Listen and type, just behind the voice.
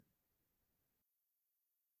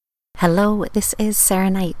Hello, this is Sarah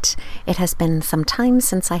Knight. It has been some time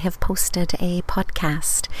since I have posted a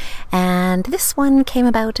podcast, and this one came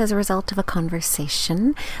about as a result of a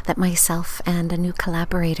conversation that myself and a new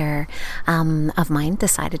collaborator of mine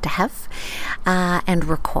decided to have and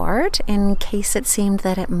record in case it seemed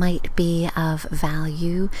that it might be of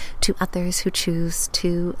value to others who choose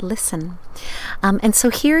to listen. And so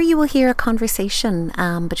here you will hear a conversation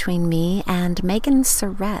between me and Megan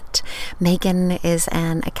Sirett. Megan is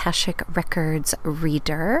an Akashic Records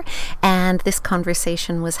reader, and this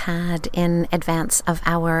conversation was had in advance of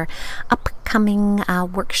our upcoming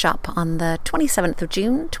workshop on the 27th of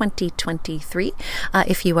June 2023.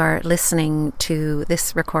 If you are listening to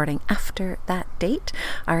this recording after that date,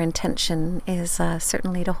 our intention is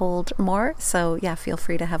certainly to hold more, so yeah, feel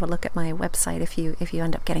free to have a look at my website if you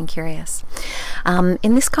end up getting curious.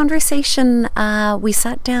 In this conversation, we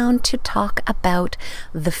sat down to talk about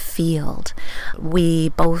the field. We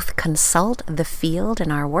both consult the field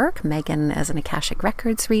in our work. Megan as an Akashic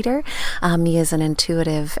Records reader, me as an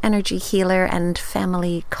intuitive energy healer and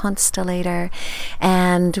family constellator,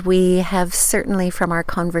 and we have certainly from our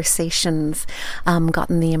conversations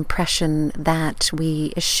gotten the impression that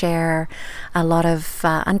we share a lot of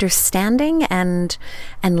understanding and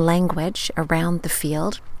language around the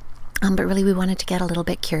field. But really we wanted to get a little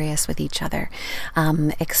bit curious with each other,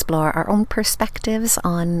 explore our own perspectives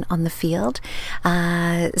on the field,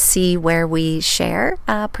 see where we share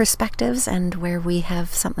perspectives and where we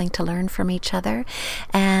have something to learn from each other,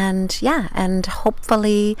 and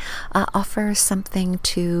hopefully offer something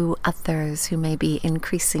to others who may be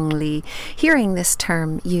increasingly hearing this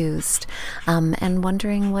term used and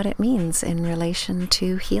wondering what it means in relation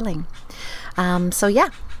to healing.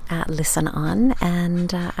 Listen on,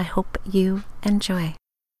 and I hope you enjoy.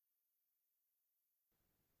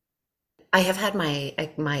 I have had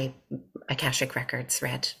my Akashic Records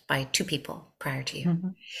read by two people prior to you. Mm-hmm.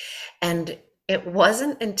 And it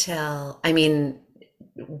wasn't until,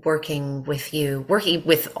 working with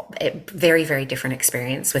a very, very different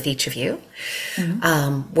experience with each of you.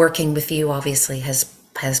 Mm-hmm. Working with you obviously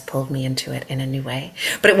has pulled me into it in a new way.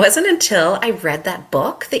 But it wasn't until I read that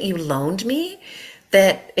book that you loaned me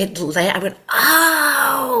that I went,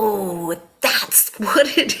 oh, that's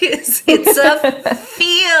what it is. It's a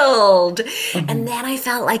field. Mm-hmm. And then I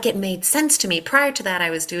felt like it made sense to me. Prior to that, I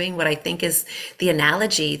was doing what I think is the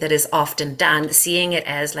analogy that is often done, seeing it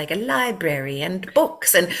as like a library and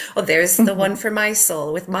books. And, oh, there's the one for my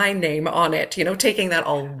soul with my name on it, taking that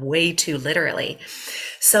all way too literally.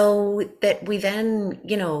 So that we then,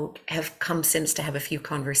 have come since to have a few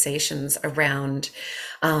conversations around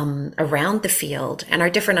the field and our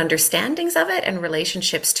different understandings of it and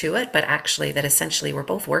relationships to it, but actually that essentially we're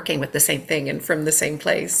both working with the same thing and from the same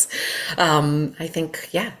place. I think,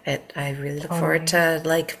 I really look forward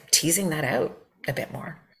to teasing that out a bit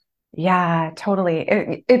more. Yeah,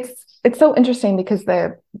 totally. It's so interesting because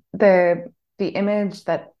the image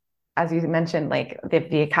that, as you mentioned,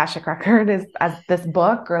 the Akashic Record is as this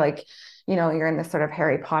book, or you're in this sort of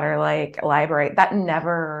Harry Potter library, that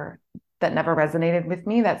never resonated with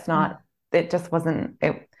me. That's not, it just wasn't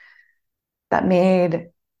it. That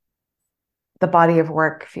made the body of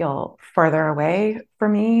work feel further away for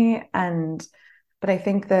me. But I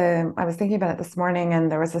think I was thinking about it this morning, and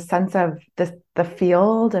there was a sense of the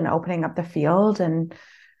field and opening up the field, and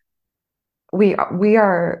we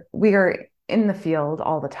are in the field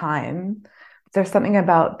all the time. There's something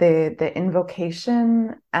about the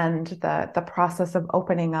invocation and the process of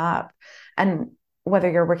opening up, and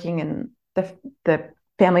whether you're working in the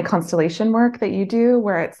family constellation work that you do,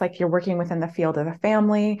 where it's like you're working within the field of the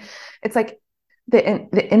family, it's like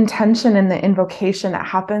the intention and the invocation that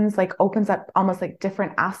happens opens up almost like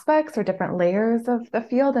different aspects or different layers of the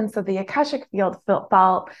field. And so the Akashic field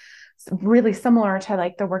felt really similar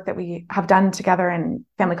to the work that we have done together in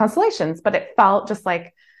family constellations, but it felt just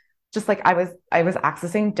like I was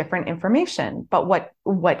accessing different information, but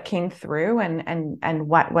what came through and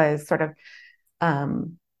what was sort of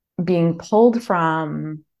being pulled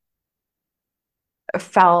from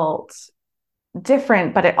felt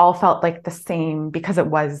different, but it all felt like the same because it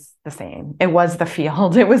was the same. It was the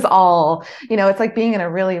field. It was all, it's like being in a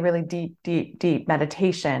really, really deep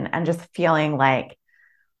meditation and just feeling like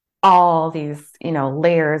all these,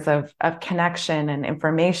 layers of connection and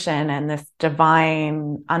information and this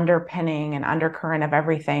divine underpinning and undercurrent of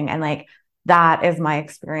everything. And that is my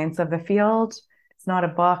experience of the field. It's not a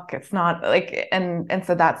book. It's not and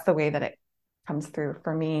so that's the way that it comes through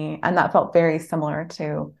for me. And that felt very similar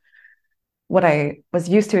to what I was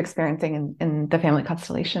used to experiencing in the family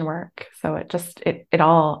constellation work. So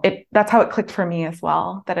that's how it clicked for me as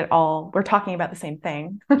well, that we're talking about the same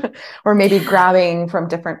thing, or maybe grabbing from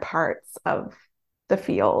different parts of the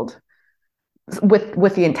field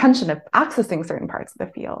with the intention of accessing certain parts of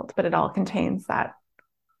the field, but it all contains that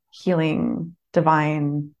healing,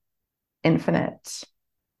 divine, infinite,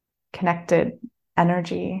 connected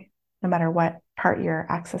energy, no matter what part you're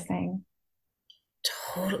accessing.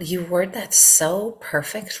 Totally. You word that so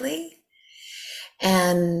perfectly.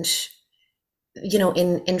 And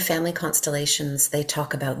in family constellations, they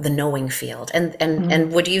talk about the knowing field,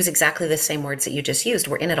 and would use exactly the same words that you just used.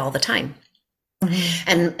 We're in it all the time.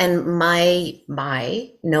 Mm-hmm. And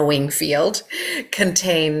my knowing field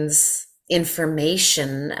contains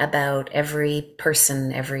information about every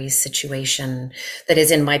person, every situation that is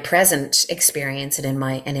in my present experience and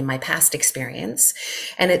in my past experience.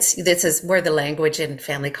 And this is where the language in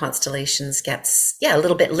family constellations gets, a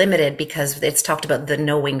little bit limited, because it's talked about the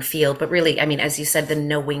knowing field, but really, I mean, as you said, the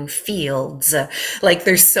knowing fields, like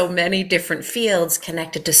there's so many different fields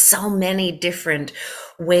connected to so many different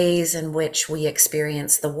ways in which we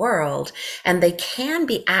experience the world, and they can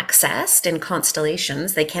be accessed in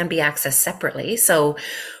constellations. They can be accessed separately. So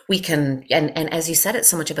we can, and as you said, it's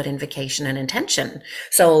so much about invocation and intention.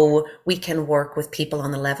 So we can work with people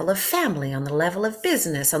on the level of family, on the level of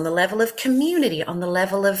business, on the level of community, on the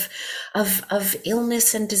level of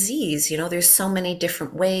illness and disease. There's so many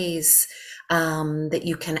different ways that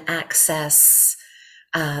you can access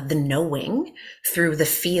the knowing through the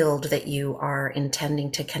field that you are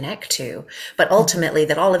intending to connect to, but ultimately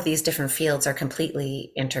that all of these different fields are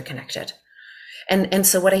completely interconnected. And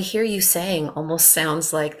so what I hear you saying almost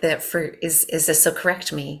sounds like that is this, so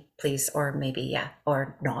correct me, please, or maybe,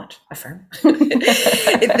 or not, affirm.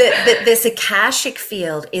 that this Akashic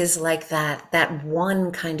field is like that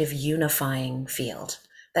one kind of unifying field.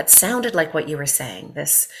 That sounded like what you were saying,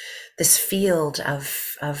 this field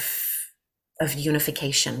of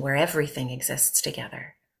unification where everything exists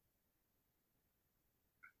together.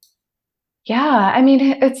 Yeah, I mean,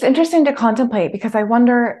 it's interesting to contemplate, because I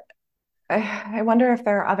wonder if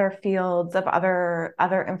there are other fields of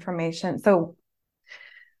other information. So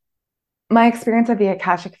my experience of the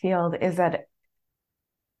Akashic field is that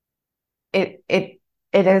it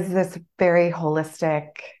is this very holistic,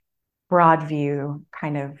 broad view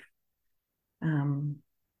kind of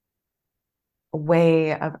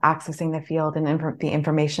way of accessing the field and the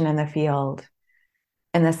information in the field,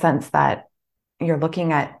 in the sense that you're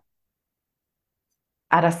looking at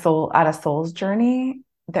a soul's journey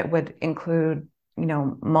that would include,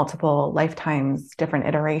 multiple lifetimes, different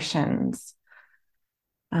iterations.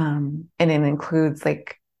 And it includes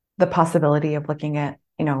like the possibility of looking at,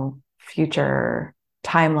 future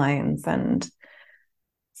timelines and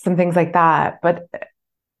some things like that. But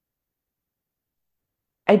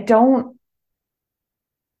I don't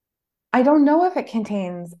know if it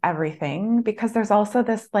contains everything, because there's also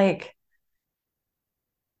this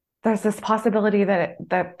there's this possibility that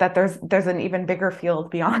there's an even bigger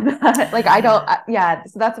field beyond that. Like, I don't,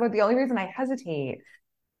 so that's the only reason I hesitate,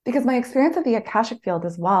 because my experience of the Akashic field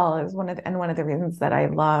as well is one of the reasons that I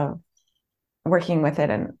love working with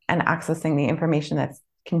it and accessing the information that's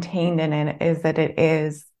contained in it, is that it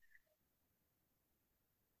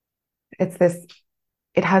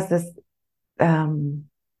has this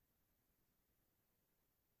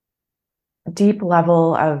deep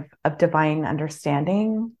level of divine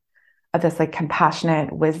understanding, of this like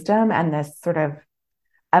compassionate wisdom, and this sort of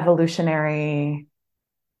evolutionary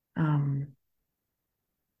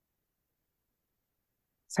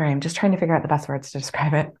sorry, I'm just trying to figure out the best words to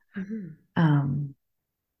describe it.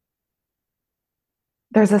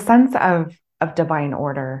 There's a sense of divine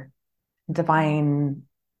order, divine,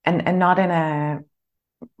 and not in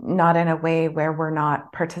a way where we're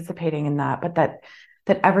not participating in that, but that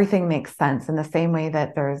everything makes sense in the same way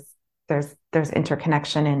that there's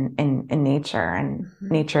interconnection in nature, and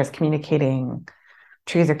nature is communicating,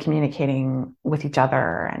 trees are communicating with each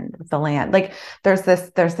other and with the land. Like there's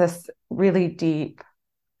this really deep,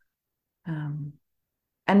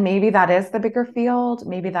 and maybe that is the bigger field,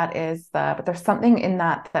 maybe that is but there's something in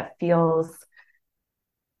that feels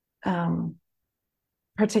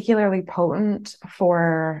particularly potent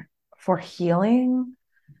for healing.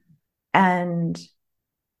 And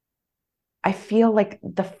I feel like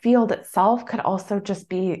the field itself could also just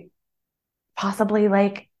be possibly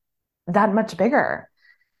like that much bigger.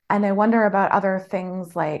 And I wonder about other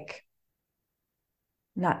things, like,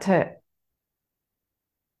 not to,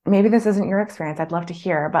 maybe this isn't your experience, I'd love to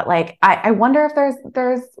hear, but like, I wonder if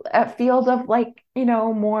there's a field of like,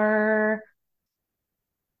 more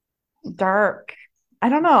dark. I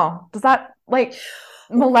don't know. Does that like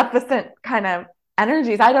maleficent kind of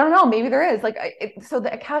energies? I don't know. Maybe there is so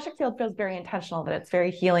the Akashic field feels very intentional, that it's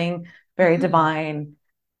very healing, very Mhm. divine,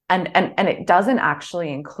 and it doesn't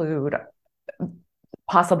actually include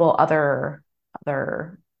possible other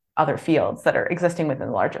other fields that are existing within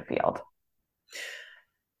the larger field.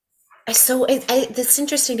 That's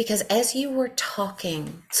interesting because as you were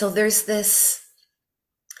talking, so there's this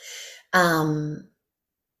um,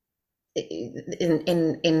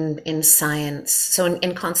 in science. So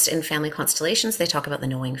in family constellations, they talk about the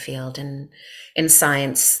knowing field, and in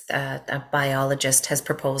science, a biologist has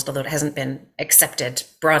proposed, although it hasn't been accepted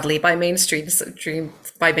broadly by mainstream science,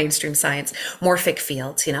 morphic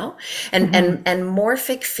fields. And Mm-hmm.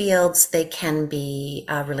 morphic fields, they can be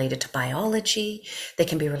related to biology, they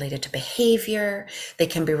can be related to behavior, they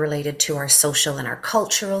can be related to our social and our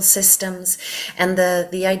cultural systems, and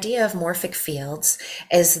the idea of morphic fields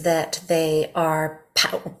is that they are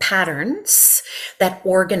patterns that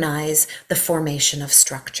organize the formation of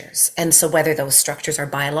structures. And so whether those structures are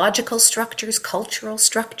biological structures, cultural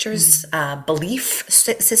structures, Mm-hmm. belief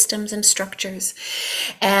systems and structures,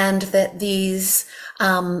 and that these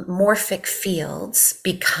morphic fields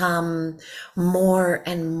become more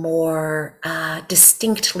and more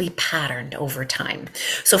distinctly patterned over time.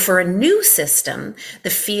 So for a new system, the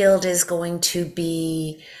field is going to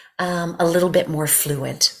be a little bit more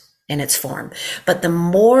fluid in its form. But the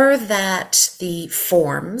more that the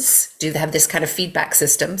forms do have this kind of feedback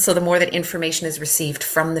system, so the more that information is received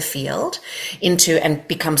from the field into and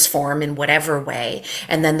becomes form in whatever way,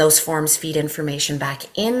 and then those forms feed information back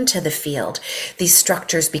into the field, these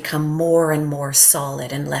structures become more and more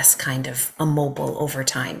solid and less kind of immobile over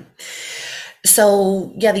time.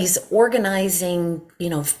 So yeah, these organizing,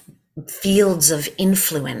 fields of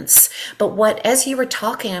influence. But as you were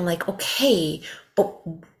talking, I'm like, okay,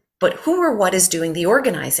 but who or what is doing the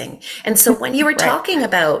organizing? And so when you were Right. talking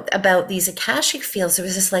about these Akashic fields, it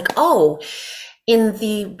was just like, oh, in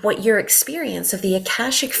the what your experience of the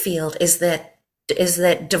Akashic field is that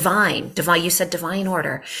divine, you said divine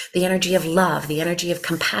order, the energy of love, the energy of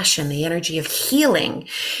compassion, the energy of healing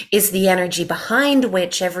is the energy behind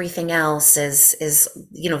which everything else is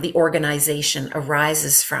the organization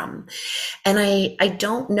arises from. And I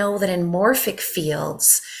don't know that in morphic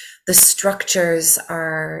fields the structures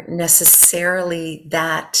are necessarily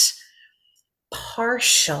that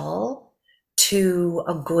partial to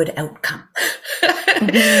a good outcome.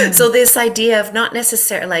 Mm-hmm. So this idea of not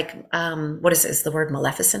necessarily like what is the word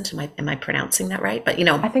maleficent? Am I pronouncing that right? But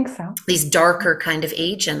I think so. these darker kind of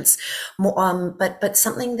agents, but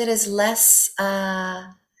something that is less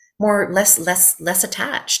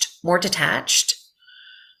attached, more detached,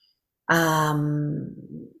 um,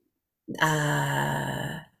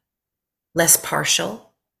 uh, less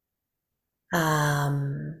partial,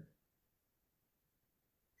 um,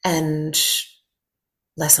 and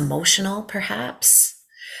less emotional, perhaps.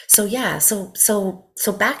 So yeah, so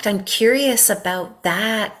back, I'm curious about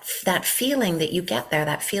that feeling that you get there,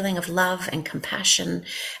 that feeling of love and compassion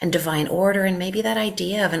and divine order, and maybe that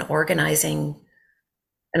idea of an organizing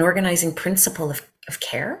principle of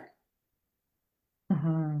care.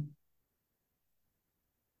 Mm-hmm.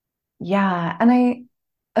 Yeah, and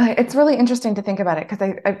it's really interesting to think about it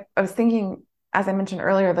because I was thinking, as I mentioned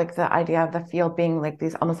earlier, like the idea of the field being like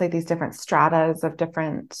these almost like these different stratas of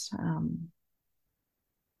different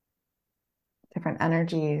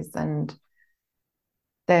energies, and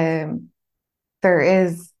the there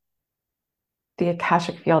is the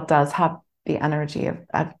Akashic field does have the energy of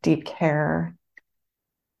deep care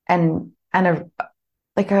and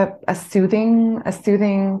like a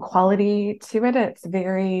soothing quality to it. It's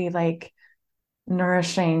very like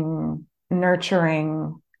nourishing,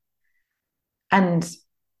 nurturing, and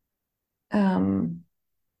um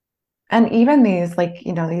and even these like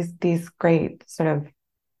these great sort of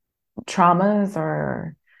traumas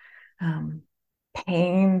or um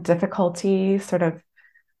pain, difficulty, sort of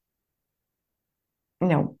you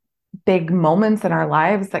know big moments in our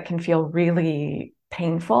lives that can feel really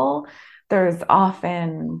painful. There's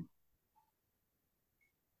often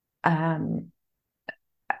um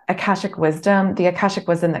the Akashic wisdom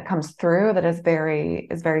that comes through that is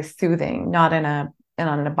very soothing, not in a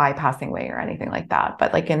bypassing way or anything like that,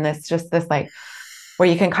 but like in this just this like where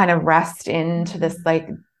you can kind of rest into this like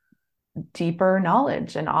deeper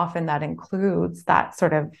knowledge, and often that includes that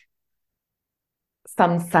sort of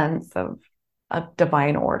some sense of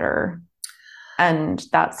divine order, and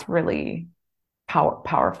that's really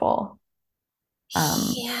powerful. um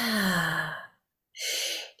Yeah.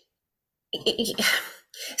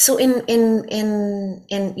 So in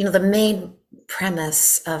the main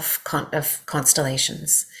premise of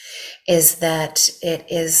constellations is that it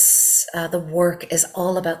is the work is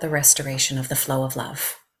all about the restoration of the flow of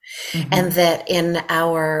love. And that in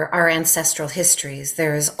our ancestral histories,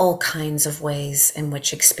 there's all kinds of ways in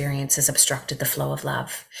which experience has obstructed the flow of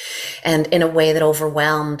love. And in a way that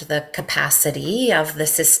overwhelmed the capacity of the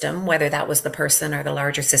system, whether that was the person or the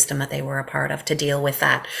larger system that they were a part of, to deal with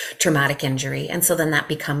that traumatic injury. And so then that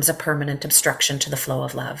becomes a permanent obstruction to the flow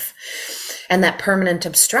of love. And that permanent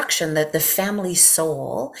obstruction, that the family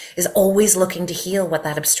soul is always looking to heal what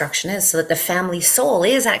that obstruction is, so that the family soul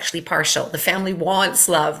is actually partial. The family wants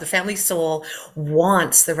love. The family soul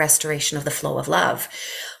wants the restoration of the flow of love.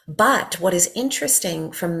 But what is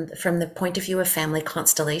interesting from the point of view of family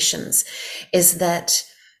constellations is that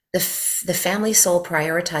the family soul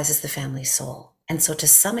prioritizes the family soul. And so to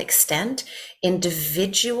some extent,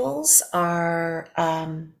 individuals are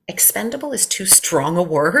expendable is too strong a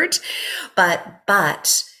word, but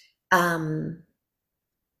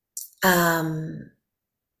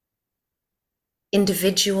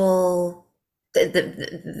individual,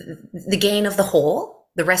 the gain of the whole,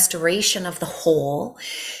 the restoration of the whole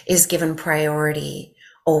is given priority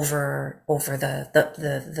over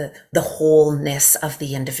the wholeness of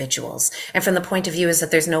the individuals. And from the point of view is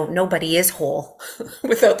that there's nobody is whole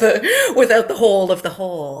without the whole of the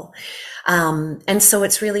whole. And so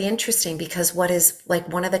it's really interesting, because what is like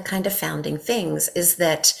one of the kind of founding things is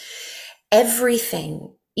that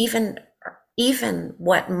everything, even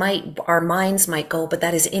what our minds might go, but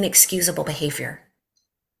that is inexcusable behavior.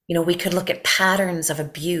 You know, we could look at patterns of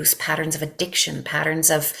abuse, patterns of addiction,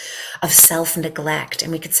 patterns of self-neglect,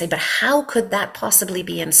 and we could say, but how could that possibly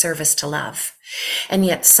be in service to love? And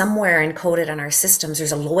yet somewhere encoded in our systems,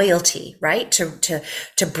 there's a loyalty, right? To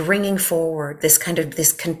bringing forward this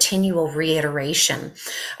continual reiteration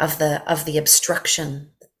of the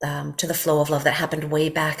obstruction to the flow of love that happened way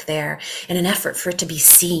back there, in an effort for it to be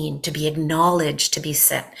seen, to be acknowledged, to be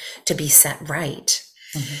set right.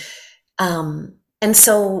 And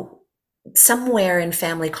so somewhere in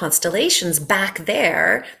family constellations back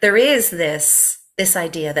there is this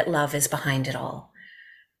idea that love is behind it all,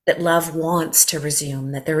 that love wants to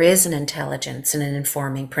resume, that there is an intelligence and an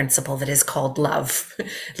informing principle that is called love.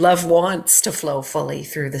 Love wants to flow fully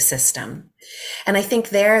through the system. And I think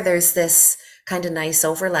there's this kind of nice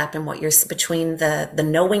overlap in what you're between the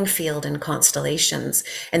knowing field in constellations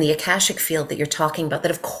and the Akashic field that you're talking about,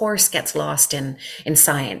 that of course gets lost in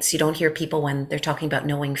science. You don't hear people when they're talking about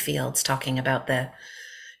knowing fields talking about the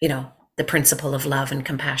principle of love and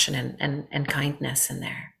compassion and kindness in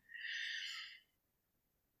there.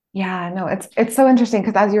 Yeah, no, it's so interesting,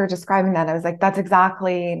 because as you were describing that, I was like, that's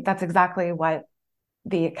exactly what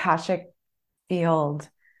the Akashic field.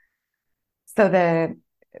 So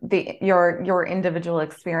your individual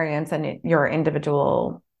experience and your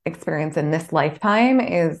individual experience in this lifetime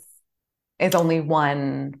is only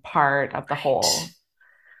one part of the whole.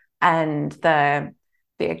 And the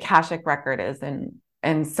Akashic record is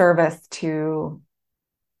in service to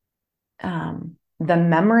the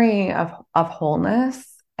memory of wholeness,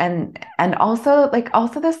 and also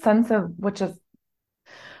this sense of, which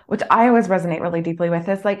I always resonate really deeply with,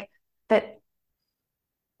 is like that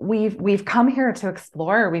we've come here to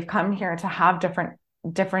explore, we've come here to have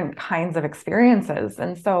different kinds of experiences.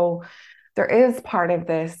 And so there is part of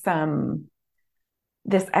this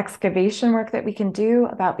this excavation work that we can do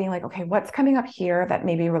about being like, okay, what's coming up here that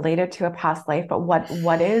may be related to a past life, but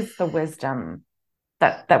what is the wisdom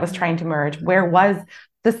that was trying to merge? Where was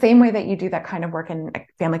the same way that you do that kind of work in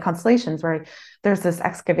family constellations, where there's this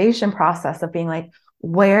excavation process of being like,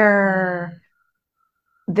 where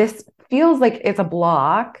this feels like it's a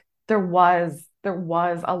block, there was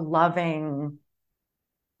a loving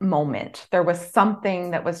moment. There was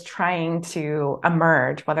something that was trying to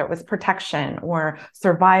emerge, whether it was protection or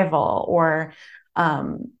survival or,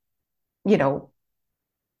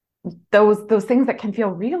 those things that can feel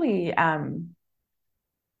really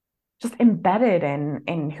just embedded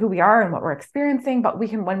in who we are and what we're experiencing. But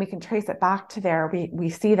when we can trace it back to there, we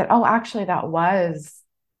see that, oh, actually that was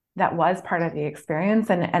part of the experience.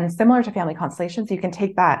 And similar to family constellations, you can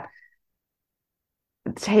take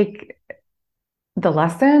the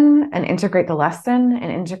lesson and integrate the lesson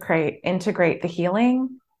and integrate the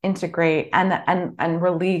healing, and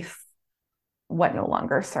release what no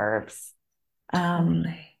longer serves.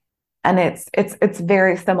 Totally. And it's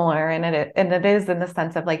very similar, and it is in the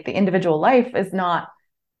sense of like the individual life is not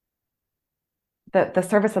the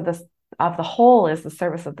service of the whole, is the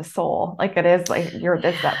service of the soul. Like it is like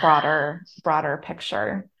it's that broader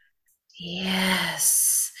picture.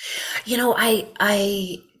 Yes. You know,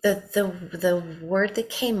 I The word that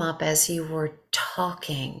came up as you were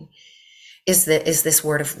talking is this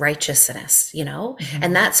word of righteousness, you know?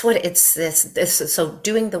 And Mhm. that's what it's this so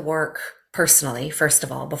doing the work personally, first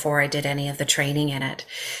of all, before I did any of the training in it.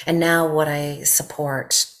 And now what I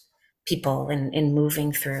support people in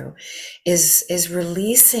moving through is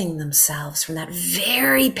releasing themselves from that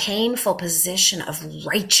very painful position of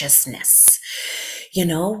righteousness, you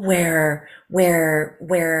know, where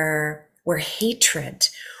hatred,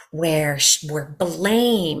 where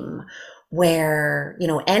blame, where, you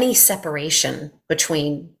know, any separation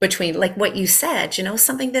between like what you said, you know,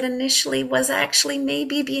 something that initially was actually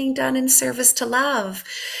maybe being done in service to love.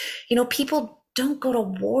 You know, people don't go to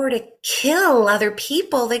war to kill other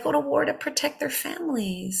people. They go to war to protect their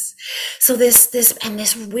families. So this,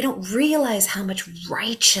 we don't realize how much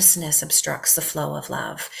righteousness obstructs the flow of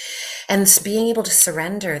love. And being able to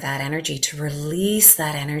surrender that energy, to release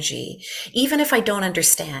that energy, even if I don't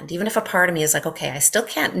understand, even if a part of me is like, okay, I still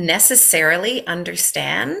can't necessarily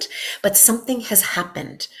understand, but something has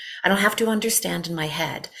happened. I don't have to understand in my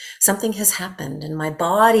head. Something has happened and my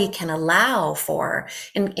body can allow for,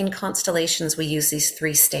 in constellations, we use these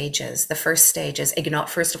three stages. The first stage is,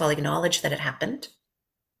 first of all, acknowledge that it happened.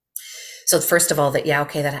 So first of all, that, yeah,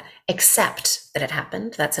 okay, that accept that it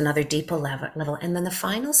happened. That's another deeper level. And then the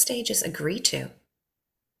final stage is agree to.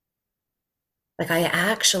 Like I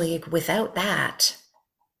actually, without that,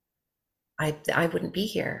 I wouldn't be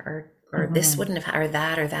here, or this Mhm. wouldn't have, or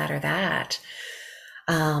that, or that, or that.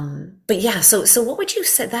 But yeah, so what would you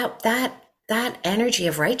say that energy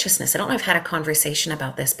of righteousness? I don't know if I've had a conversation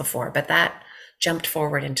about this before, but that jumped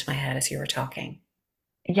forward into my head as you were talking.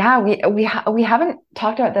 Yeah, we haven't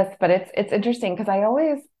talked about this, but it's interesting because I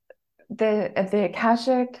always the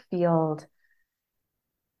Akashic field,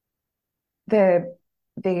 the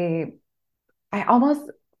the I almost,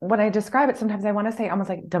 when I describe it, sometimes I want to say almost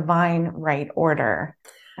like divine right order.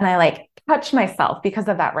 And I like touch myself because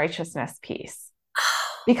of that righteousness piece.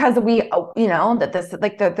 Because we, you know, that this,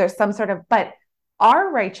 like, there's some sort of, but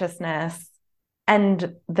our righteousness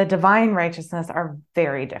and the divine righteousness are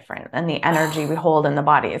very different. And the energy we Oh, hold in the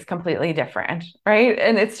body is completely different. Right.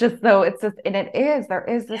 And it's just, though, it's just, and there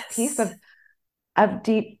is this piece yes. of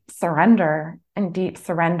deep surrender and deep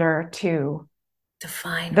surrender to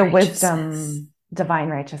Divine the righteousness. wisdom, divine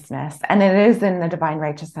righteousness. And it is in the divine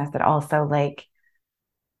righteousness that also like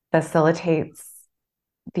facilitates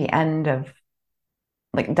the end of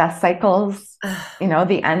like death cycles, Oh, you know,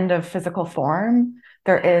 the end of physical form.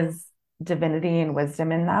 There is divinity and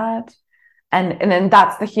wisdom in that. And then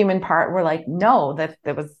that's the human part. We're like, no, that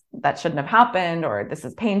shouldn't have happened, or this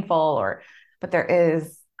is painful, or but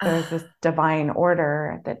there's oh, this divine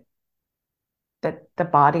order that the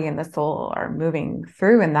body and the soul are moving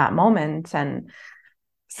through in that moment. And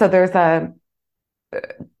so there's a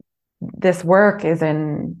this work is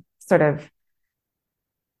in sort of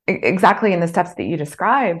exactly in the steps that you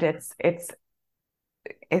described. It's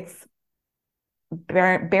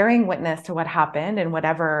bearing witness to what happened in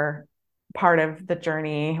whatever part of the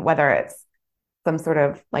journey, whether it's some sort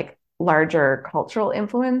of like larger cultural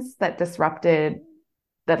influence that disrupted,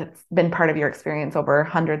 that it's been part of your experience over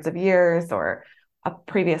hundreds of years, or a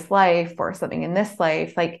previous life, or something in this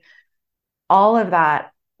life. Like all of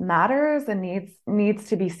that matters and needs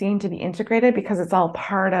to be seen, to be integrated, because it's all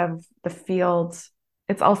part of the field.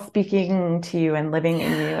 It's all speaking to you and living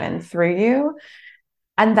in you yeah. and through you.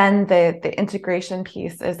 And then the integration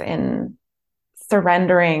piece is in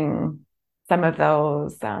surrendering some of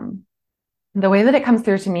those. The way that it comes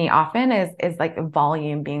through to me often is like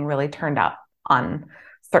volume being really turned up on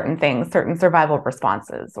certain things, certain survival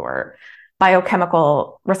responses or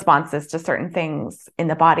biochemical responses to certain things in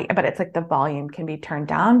the body. But it's like the volume can be turned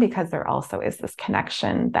down because there also is this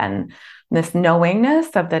connection, then this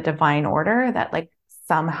knowingness of the divine order that like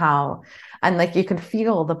somehow, and like you can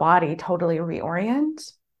feel the body totally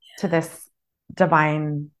reorient to this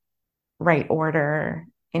divine right order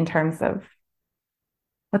in terms of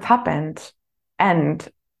what's happened. And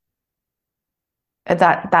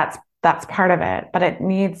that's part of it, but it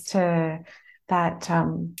needs to, that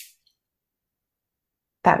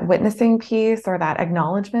that witnessing piece or that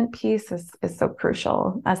acknowledgement piece is so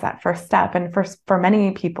crucial as that first step. And for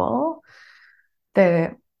many people,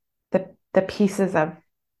 the the pieces of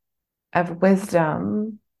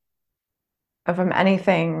wisdom of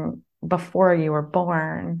anything before you were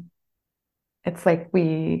born, it's like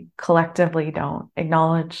we collectively don't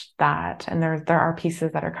acknowledge that, and there are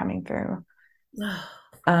pieces that are coming through. Oh,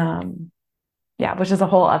 um yeah, which is a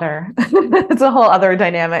whole other it's a whole other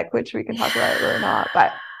dynamic, which we can talk yeah. about or not.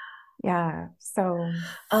 But yeah, so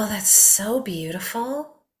Oh, that's so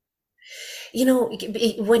beautiful. You know,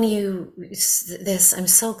 when you this, I'm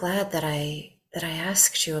so glad that I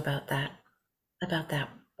asked you about that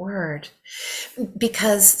word,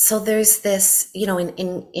 because so there's this, you know,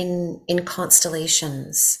 in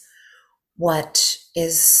constellations, what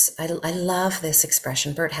is I love this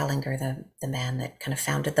expression. Bert Hellinger, the man that kind of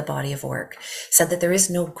founded the body of work, said that there is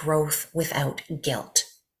no growth without guilt.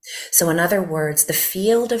 So in other words, the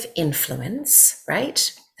field of influence,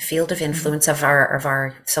 right? The field of influence of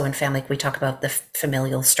our, so in family, we talk about the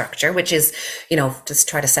familial structure, which is, you know, just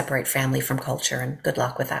try to separate family from culture, and good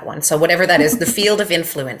luck with that one. So whatever that is, the field of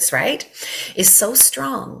influence, right, is so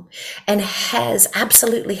strong and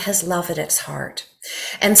absolutely has love at its heart.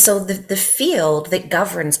 And so the field that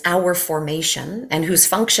governs our formation and whose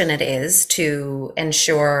function it is to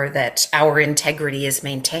ensure that our integrity is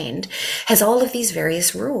maintained has all of these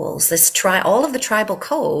various rules. All of the tribal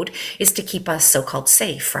code is to keep us so-called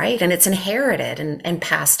safe, right? And it's inherited and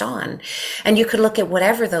passed on. And you could look at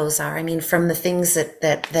whatever those are. I mean, from the things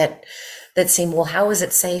that seem, well, how is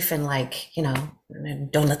it safe? And like, you know,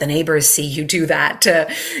 don't let the neighbors see you do that,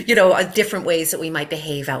 you know, different ways that we might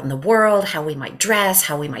behave out in the world, how we might dress,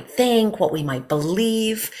 how we might think, what we might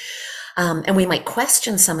believe. And we might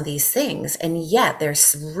question some of these things, and yet they're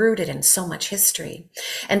rooted in so much history.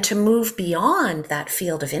 And to move beyond that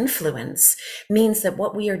field of influence means that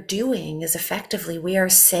what we are doing is effectively, we are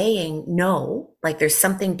saying no, like there's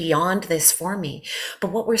something beyond this for me.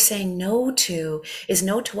 But what we're saying no to is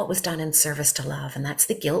no to what was done in service to love. And that's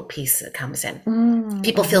the guilt piece that comes in.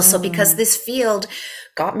 People feel so, because this field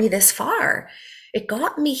got me this far. It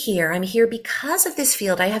got me here. I'm here because of this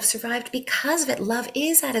field. I have survived because of it. Love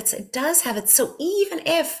is it does have it. So even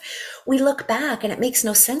if we look back and it makes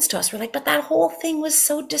no sense to us, we're like, but that whole thing was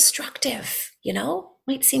so destructive, you know?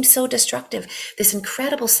 Might seem so destructive. This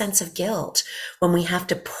incredible sense of guilt when we have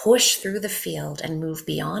to push through the field and move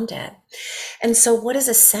beyond it. And so what is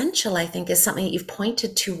essential, I think, is something that you've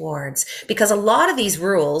pointed towards, because a lot of these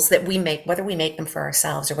rules that we make, whether we make them for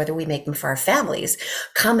ourselves or whether we make them for our families,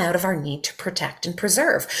 come out of our need to protect and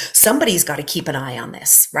preserve. Somebody's got to keep an eye on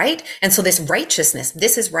this, right? And so this righteousness,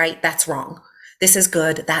 this is right, that's wrong. This is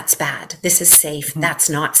good, that's bad. This is safe, that's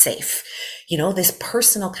not safe. You know, this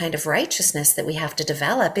personal kind of righteousness that we have to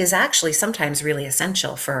develop is actually sometimes really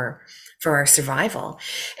essential for our survival.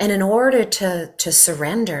 And in order to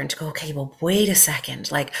surrender and to go, okay, well, wait a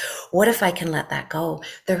second, like, what if I can let that go?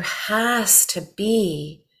 There has to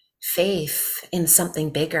be faith in something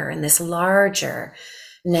bigger, in this larger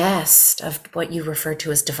nest of what you refer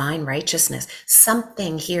to as divine righteousness.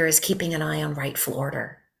 Something here is keeping an eye on rightful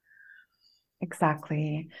order.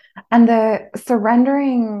 Exactly. And the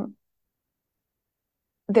surrendering,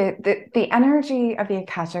 the energy of the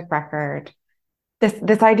Akashic record,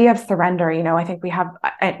 this idea of surrender, you know, I think we have,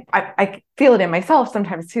 I feel it in myself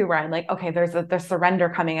sometimes too, where I'm like, okay, there's surrender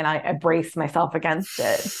coming, and I brace myself against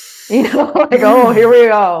it, you know, like, oh, here we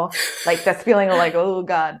go. Like this feeling of like, oh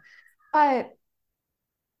God. But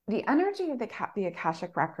the energy of the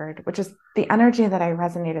Akashic record, which is the energy that I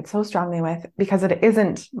resonated so strongly with, because it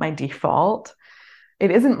isn't my default.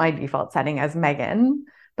 It isn't my default setting as Megan,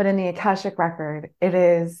 but in the Akashic record, it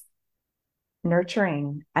is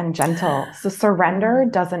nurturing and gentle. So surrender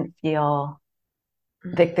doesn't feel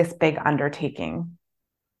like this big undertaking.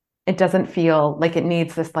 It doesn't feel like it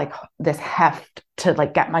needs this heft to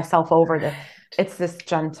like get myself over this. It's this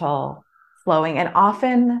gentle flowing. And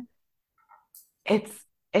often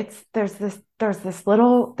there's this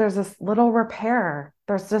little repair.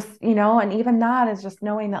 There's just, you know, and even that is just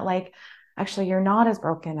knowing that like, actually you're not as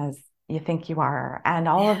broken as you think you are. And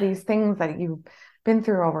all of these things that you've been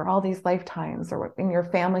through over all these lifetimes, or in your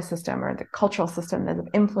family system or the cultural system that have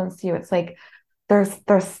influenced you, it's like there's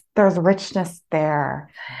richness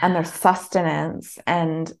there, and there's sustenance,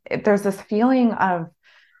 and there's this feeling of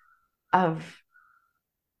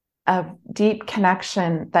deep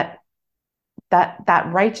connection that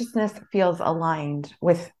righteousness feels aligned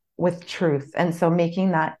with truth. And so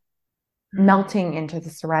making that melting into the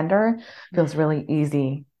surrender feels really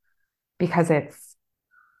easy, because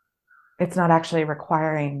it's not actually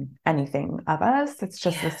requiring anything of us. It's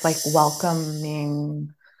just this like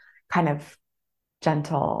welcoming kind of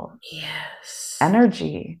gentle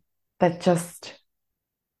energy that just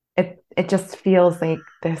it just feels like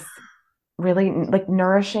this really like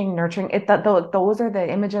nourishing, nurturing. Those are the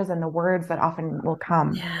images and the words that often will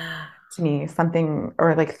come to me, something,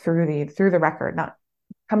 or like through the record, not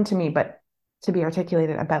come to me, but to be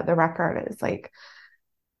articulated about the record, is like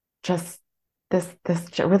just this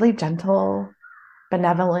really gentle,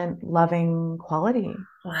 benevolent, loving quality.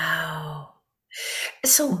 Wow.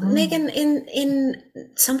 So Megan, in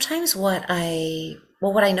sometimes what I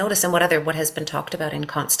Well, what I notice and what has been talked about in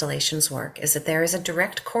constellations work is that there is a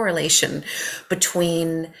direct correlation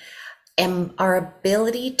between our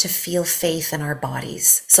ability to feel faith in our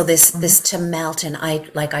bodies. So this Mhm. to melt, and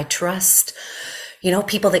I trust,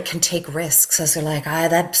 people that can take risks, as they're like,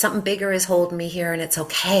 that something bigger is holding me here and it's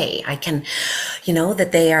okay. I can,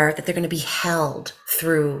 that they're going to be held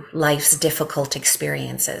through life's difficult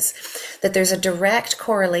experiences. That there's a direct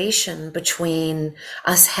correlation between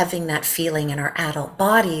us having that feeling in our adult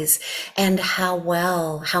bodies and how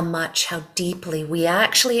well, how much, how deeply we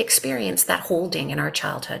actually experience that holding in our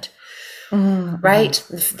childhood. Mhm. Right?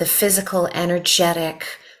 The physical, energetic,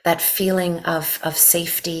 that feeling of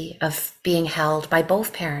safety, of being held by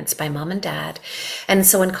both parents, by mom and dad. And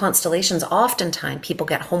so in constellations, oftentimes people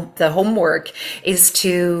get home, the homework is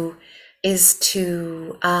to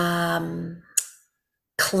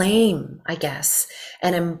claim, I guess,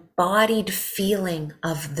 an embodied feeling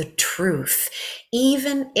of the truth,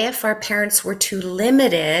 even if our parents were too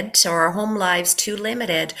limited or our home lives too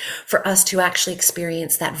limited for us to actually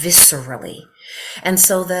experience that viscerally. And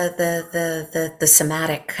so the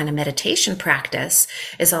somatic kind of meditation practice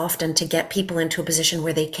is often to get people into a position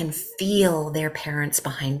where they can feel their parents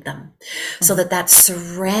behind them, so Mhm. that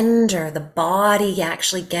surrender, the body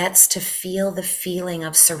actually gets to feel the feeling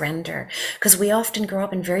of surrender. Because we often grow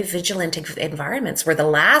up in very vigilant environments where the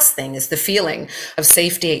last thing is the feeling of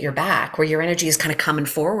safety at your back, where your energy is kind of coming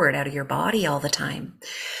forward out of your body all the time.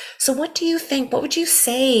 So what do you think? What would you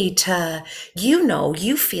say to,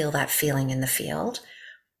 you feel that feeling in the field.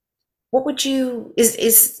 What would you,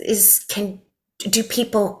 do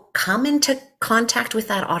people come into contact with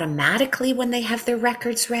that automatically when they have their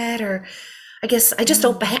records read? Or I guess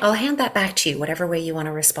Yeah. I'll hand that back to you, whatever way you want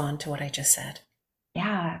to respond to what I just said.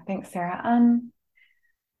 Yeah. Thanks, Sarah.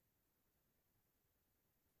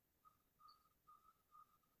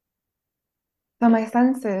 So my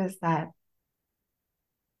sense is that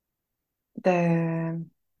the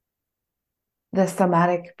the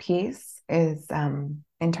somatic piece is,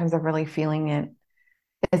 in terms of really feeling it,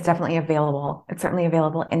 is definitely available. It's certainly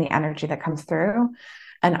available in the energy that comes through.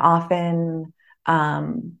 And often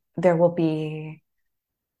there will be,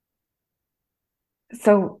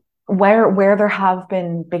 so where there have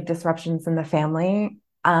been big disruptions in the family,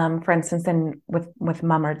 for instance, in with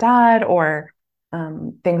mom or dad, or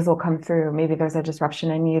things will come through. Maybe there's a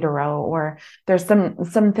disruption in utero, or there's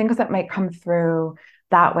some things that might come through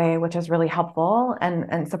that way, which is really helpful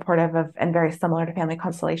and supportive of, and very similar to family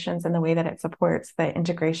constellations in the way that it supports the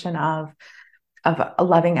integration of a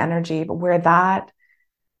loving energy. But where that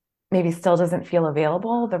maybe still doesn't feel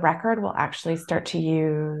available, the record will actually start to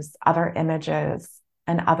use other images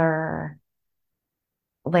and other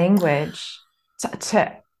language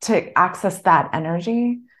to access that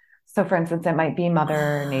energy. So for instance, it might be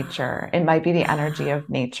mother nature, it might be the energy of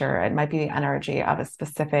nature, it might be the energy of a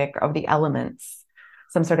specific of the elements,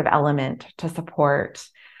 some sort of element to support.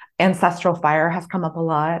 Ancestral fire has come up a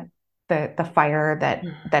lot. The fire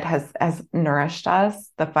that has nourished us,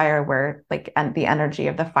 the fire where, like, and the energy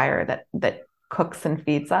of the fire that cooks and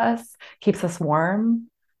feeds us, keeps us warm,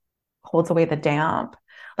 holds away the damp,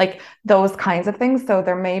 like those kinds of things. So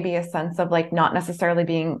there may be a sense of like not necessarily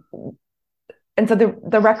being, and so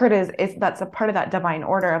the record is that's a part of that divine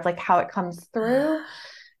order of like how it comes through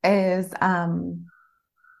is,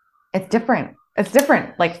 it's different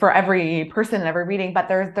like for every person and every reading, but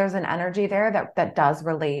there's an energy there that does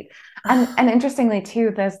relate. And interestingly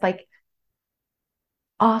too, there's like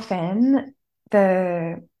often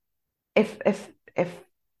the if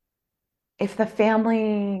if the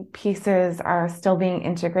family pieces are still being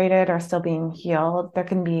integrated or still being healed, there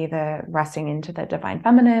can be the resting into the divine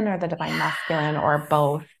feminine or the divine masculine or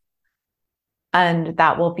both. And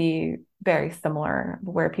that will be very similar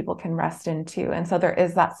where people can rest into. And so there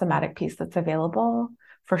is that somatic piece that's available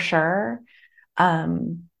for sure.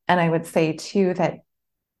 And I would say too that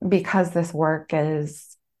because this work is,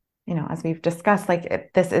 as we've discussed,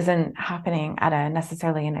 like this isn't happening at a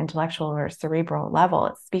necessarily an intellectual or cerebral level.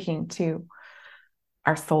 It's speaking to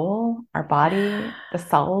our soul, our body, the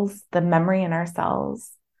cells, the memory in our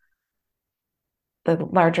cells, the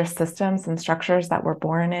larger systems and structures that we're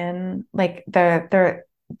born in. Like the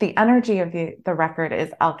energy of the record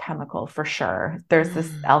is alchemical for sure. There's this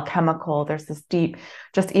alchemical, there's this deep,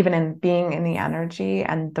 just even in being in the energy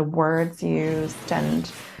and the words used. And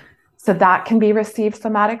so that can be received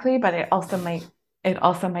somatically, but it also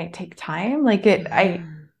might take time. Like I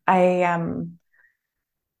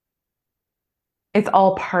it's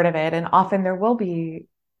all part of it. And often there will be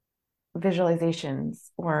visualizations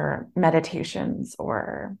or meditations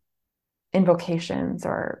or invocations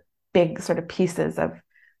or big sort of pieces of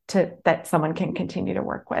that someone can continue to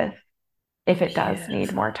work with if it does need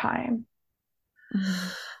Beautiful. more time. Mm-hmm.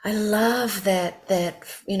 I love that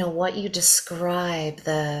what you describe,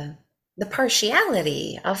 the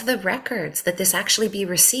partiality of the records, that this actually be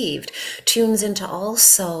received, tunes into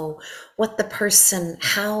also what the person,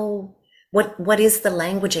 how what is the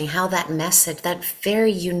languaging, how that message, that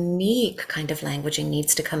very unique kind of languaging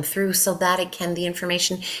needs to come through so that the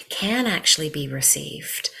information can actually be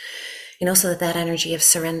received. So that energy of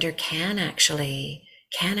surrender can actually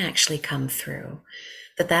come through,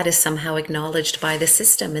 that is somehow acknowledged by the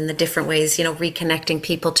system in the different ways, reconnecting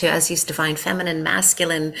people to, as you divine feminine,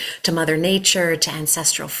 masculine, to mother nature, to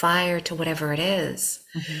ancestral fire, to whatever it is.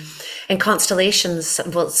 Mm-hmm. And constellations,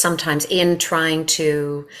 well, sometimes in trying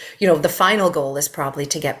to, the final goal is probably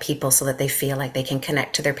to get people so that they feel like they can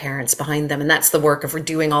connect to their parents behind them. And that's the work of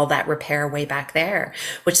doing all that repair way back there,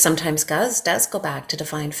 which sometimes does go back to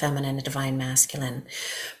divine feminine and divine masculine.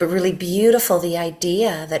 But really beautiful, the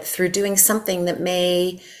idea that through doing something that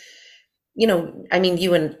may, I mean,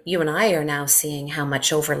 you and I are now seeing how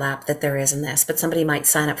much overlap that there is in this, but somebody might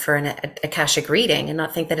sign up for an Akashic reading and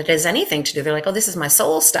not think that it has anything to do. They're like, oh, this is my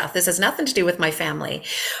soul stuff. This has nothing to do with my family.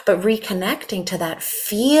 But reconnecting to that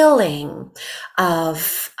feeling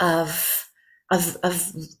of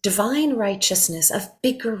divine righteousness, of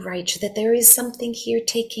bigger righteousness, that there is something here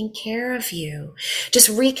taking care of you. Just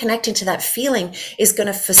reconnecting to that feeling is going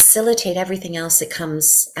to facilitate everything else that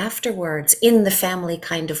comes afterwards in the family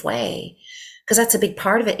kind of way. Because that's a big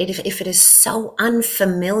part of it. If it is so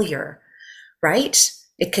unfamiliar, right?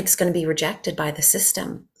 It's going to be rejected by the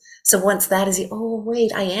system. So once that is, oh,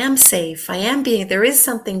 wait, I am safe. There is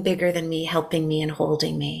something bigger than me helping me and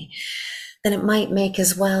holding me. Then it might make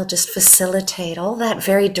as well just facilitate all that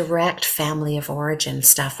very direct family of origin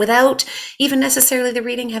stuff without even necessarily the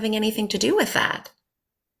reading having anything to do with that.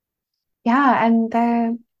 Yeah,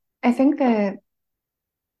 and I think that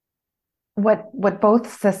what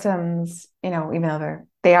both systems, even though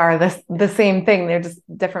they are the same thing, they're just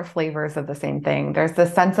different flavors of the same thing. There's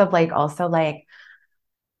this sense of like also like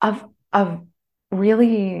of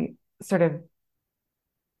really sort of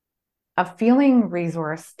feeling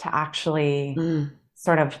resourced to actually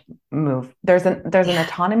sort of move. There's an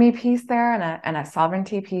autonomy piece there and a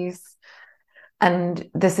sovereignty piece. And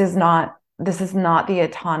this is not the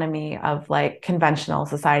autonomy of like conventional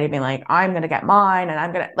society being like, I'm going to get mine and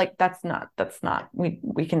I'm going to like, that's not,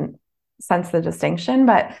 we can sense the distinction,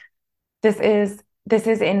 but this is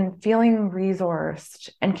in feeling resourced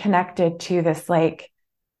and connected to this, like,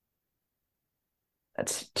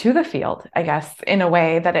 to the field, I guess, in a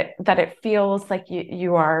way that it feels like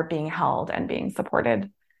you are being held and being supported.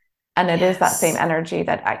 And it is that same energy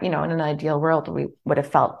that, in an ideal world, we would have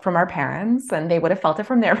felt from our parents, and they would have felt it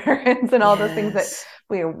from their parents, and all those things that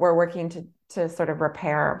we were working to sort of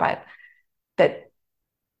repair. But that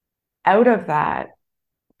out of that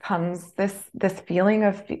comes this feeling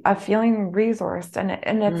of feeling resourced, and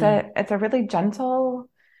it's a really gentle,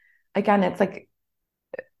 again, it's like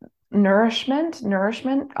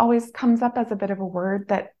nourishment always comes up as a bit of a word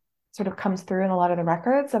that sort of comes through in a lot of the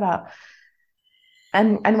records about.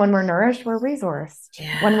 And when we're nourished, we're resourced.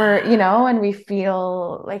 When we're, and we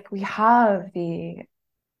feel like we have the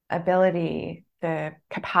ability, the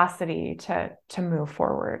capacity to move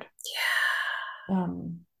forward.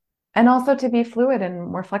 And also to be fluid and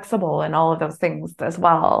more flexible and all of those things as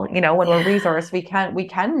well. When we're resourced, we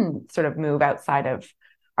can sort of move outside of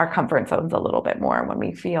our comfort zones a little bit more when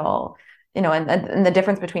we feel, and the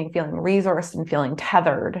difference between feeling resourced and feeling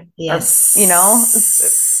tethered. Yes.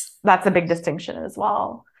 That's a big distinction as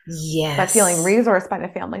well. Yes. But feeling resourced by the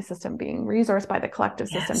family system, being resourced by the collective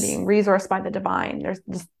system, being resourced by the divine. There's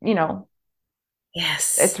just,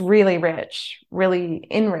 yes, it's really rich, really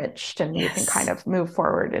enriched, and you can kind of move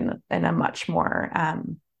forward in a much more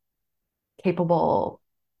capable,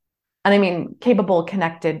 and I mean capable,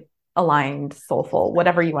 connected, aligned, soulful,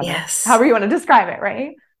 whatever you want to, however you want to describe it,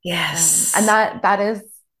 right? Yes. And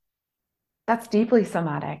that's deeply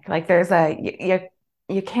somatic. Like there's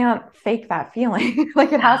you can't fake that feeling.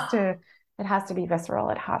 Like it has to be visceral.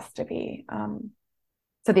 It has to be.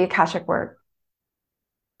 So the Akashic work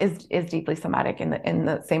is deeply somatic in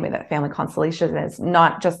the same way that family constellation is,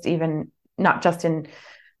 not just in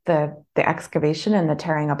the excavation and the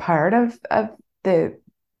tearing apart of the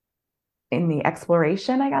in the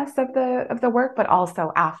exploration, I guess, of the work, but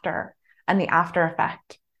also after, and the after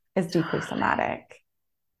effect is deeply somatic.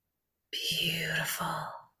 Beautiful.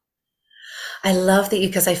 I love that you,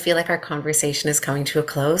 because I feel like our conversation is coming to a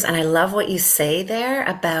close, and I love what you say there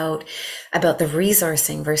about the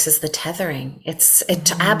resourcing versus the tethering. It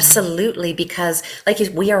Mhm. absolutely, because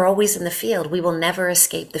we are always in the field. We will never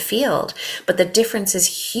escape the field, but the difference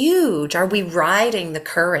is huge. Are we riding the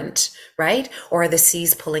current, right? Or are the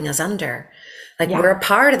seas pulling us under? Like we're Yeah. a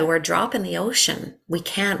part of we're a drop in the ocean. We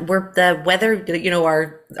can't, we're the weather,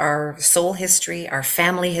 our soul history, our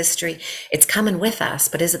family history, it's coming with us,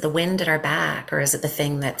 but is it the wind at our back, or is it the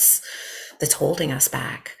thing that's holding us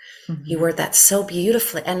back? You Mhm. word that so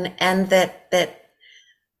beautifully. And that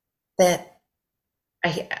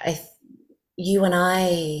I you and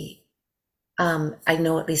I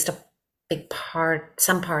know at least a big part,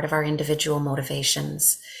 some part of our individual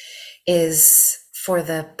motivations is for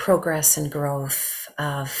the progress and growth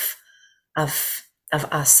of of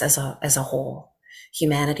us as a whole.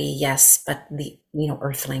 Humanity, yes, but the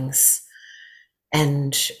earthlings.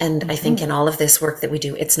 And I think in Mhm. all of this work that we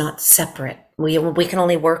do, it's not separate. We can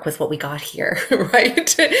only work with what we got here,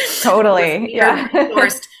 right? Totally. We are Yeah.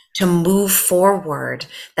 resourced to move forward.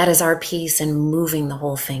 That is our piece in moving the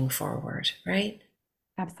whole thing forward, right?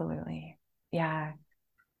 Absolutely. Yeah.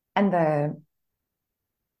 And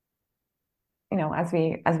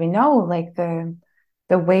as we know, like the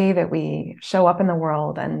way that we show up in the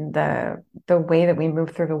world and the way that we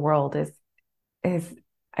move through the world is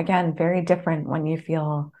again very different when you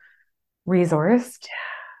feel resourced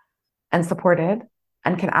and supported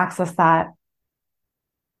and can access that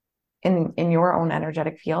in your own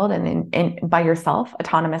energetic field and in by yourself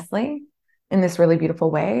autonomously in this really beautiful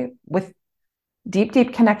way with deep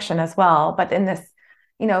connection as well. But in this,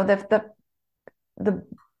 the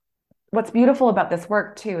what's beautiful about this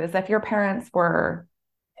work too is if your parents were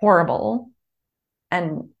horrible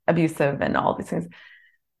and abusive and all these things,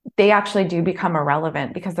 they actually do become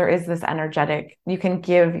irrelevant because there is this energetic, you can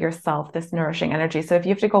give yourself this nourishing energy. So if you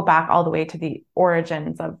have to go back all the way to the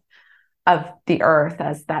origins of the earth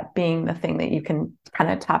as that being the thing that you can kind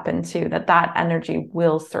of tap into, that energy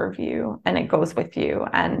will serve you and it goes with you.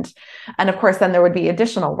 And of course then there would be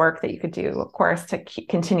additional work that you could do, of course, to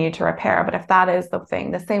continue to repair. But if that is the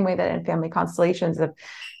thing, the same way that in family constellations,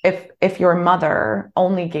 if your mother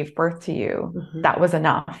only gave birth to you, Mm-hmm. that was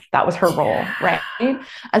enough, that was her role, right?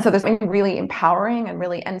 And so there's something really empowering and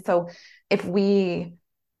really, and so if we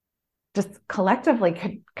just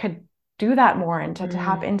collectively could do that more and to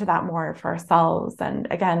tap Mm-hmm. into that more for ourselves, and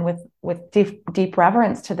again with deep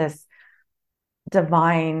reverence to this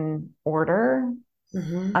divine order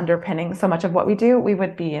Mm-hmm. underpinning so much of what we do, we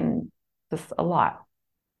would be in just a lot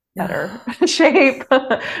better shape.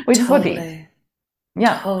 We just would be. Totally.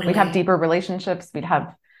 Yeah, we'd have Totally. deeper relationships, we'd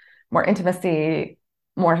have more intimacy,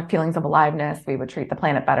 more feelings of aliveness, we would treat the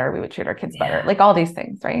planet better, we would treat our kids better, Yeah. like all these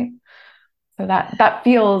things, right? So that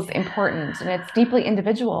feels important and it's deeply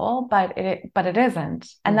individual, but it isn't.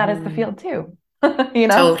 And that is the Mm-hmm. field too. you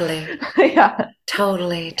know? Totally. Yeah.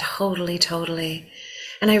 Totally, Yeah. totally, totally.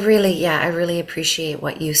 And I really appreciate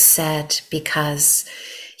what you said, because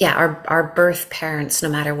yeah, our birth parents, no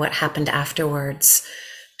matter what happened afterwards,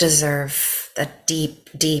 deserve a deep,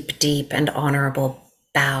 deep, deep and honorable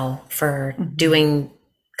bow for Mhm. doing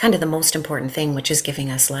kind of the most important thing, which is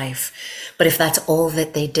giving us life. But if that's all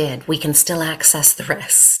that they did, we can still access the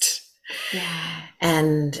rest. Yeah.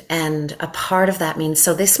 And a part of that means,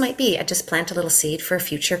 so this might be, I just plant a little seed for a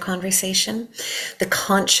future conversation, the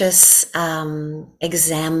conscious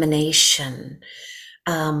examination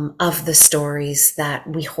of the stories that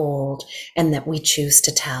we hold and that we choose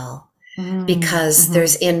to tell. Because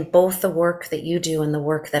there's, Mhm. in both the work that you do and the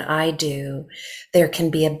work that I do, there can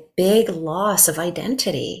be a big loss of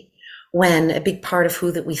identity when a big part of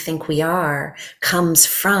who that we think we are comes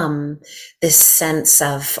from this sense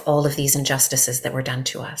of all of these injustices that were done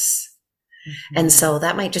to us. And Mhm. so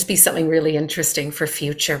that might just be something really interesting for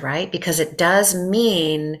future, right? Because it does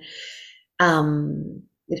mean, um,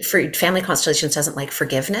 for family constellations doesn't like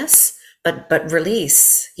forgiveness, but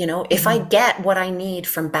release. If I Mhm. get what I need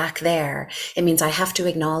from back there, it means I have to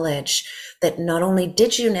acknowledge that not only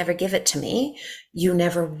did you never give it to me, you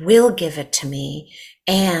never will give it to me,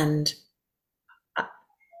 and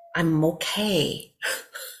I'm okay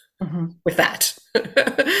Mhm. with that.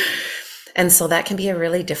 And so that can be a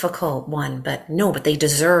really difficult one, but no, but they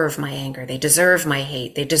deserve my anger. They deserve my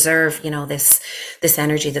hate. They deserve, this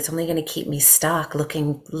energy that's only going to keep me stuck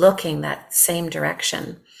looking that same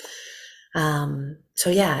direction. So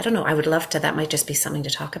yeah, I don't know. I would love to, that might just be something to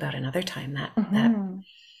talk about another time, that Mhm.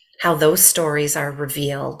 how those stories are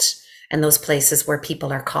revealed and those places where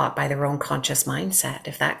people are caught by their own conscious mindset.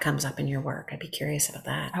 If that comes up in your work, I'd be curious about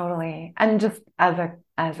that. Totally. And just as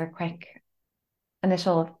a quick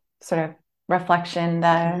initial sort of reflection,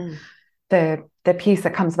 the piece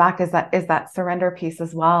that comes back is that surrender piece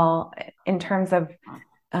as well, in terms of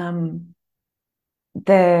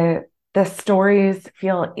the stories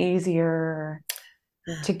feel easier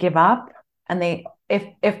to give up, and they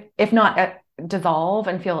if not dissolve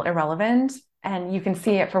and feel irrelevant, and you can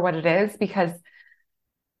see it for what it is, because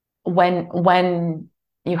when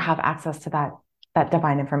you have access to that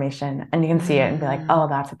divine information, and you can see it and be like, oh,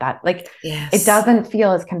 that's what that, like, it doesn't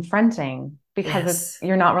feel as confronting, because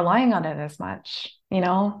you're not relying on it as much, you're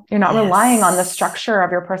not relying on the structure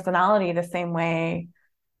of your personality the same way,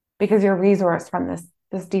 because you're resourced from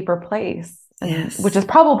this deeper place, which is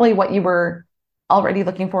probably what you were already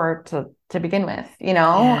looking for to begin with,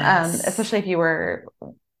 especially if you were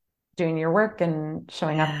doing your work and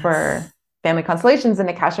showing up for family constellations and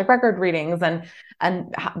Akashic record readings, and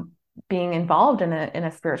being involved in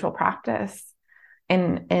a spiritual practice,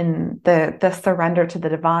 in the surrender to the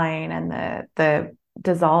divine, and the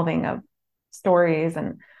dissolving of stories,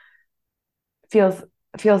 and feels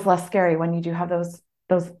less scary when you do have those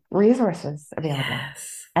resources available.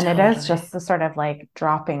 And totally. It is just the sort of like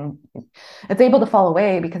dropping, it's able to fall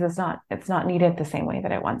away, because it's not needed the same way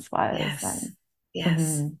that it once was.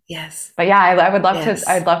 But yeah, I would love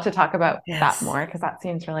I'd love to talk about that more, because that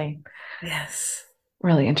seems really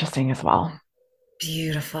really interesting as well.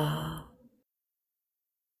 Beautiful.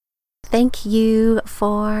 Thank you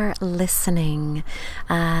for listening.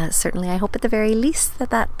 Certainly, I hope at the very least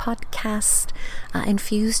that podcast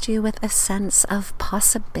infused you with a sense of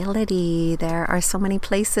possibility. There are so many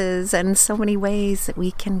places and so many ways that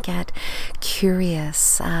we can get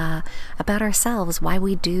curious about ourselves, why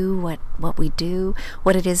we do what we do,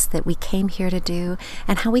 what it is that we came here to do,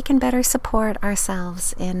 and how we can better support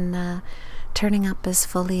ourselves in turning up as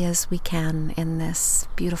fully as we can in this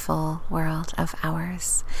beautiful world of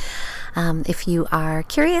ours. If you are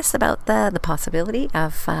curious about the possibility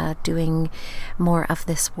of doing more of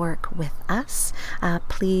this work with us,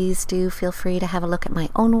 please do feel free to have a look at my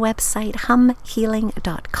own website,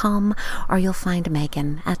 humhealing.com, or you'll find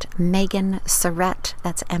Megan at Megan Sirett,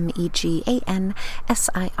 that's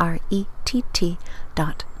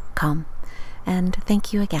MEGANSIRETT.com. And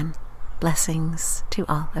thank you again. Blessings to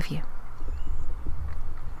all of you.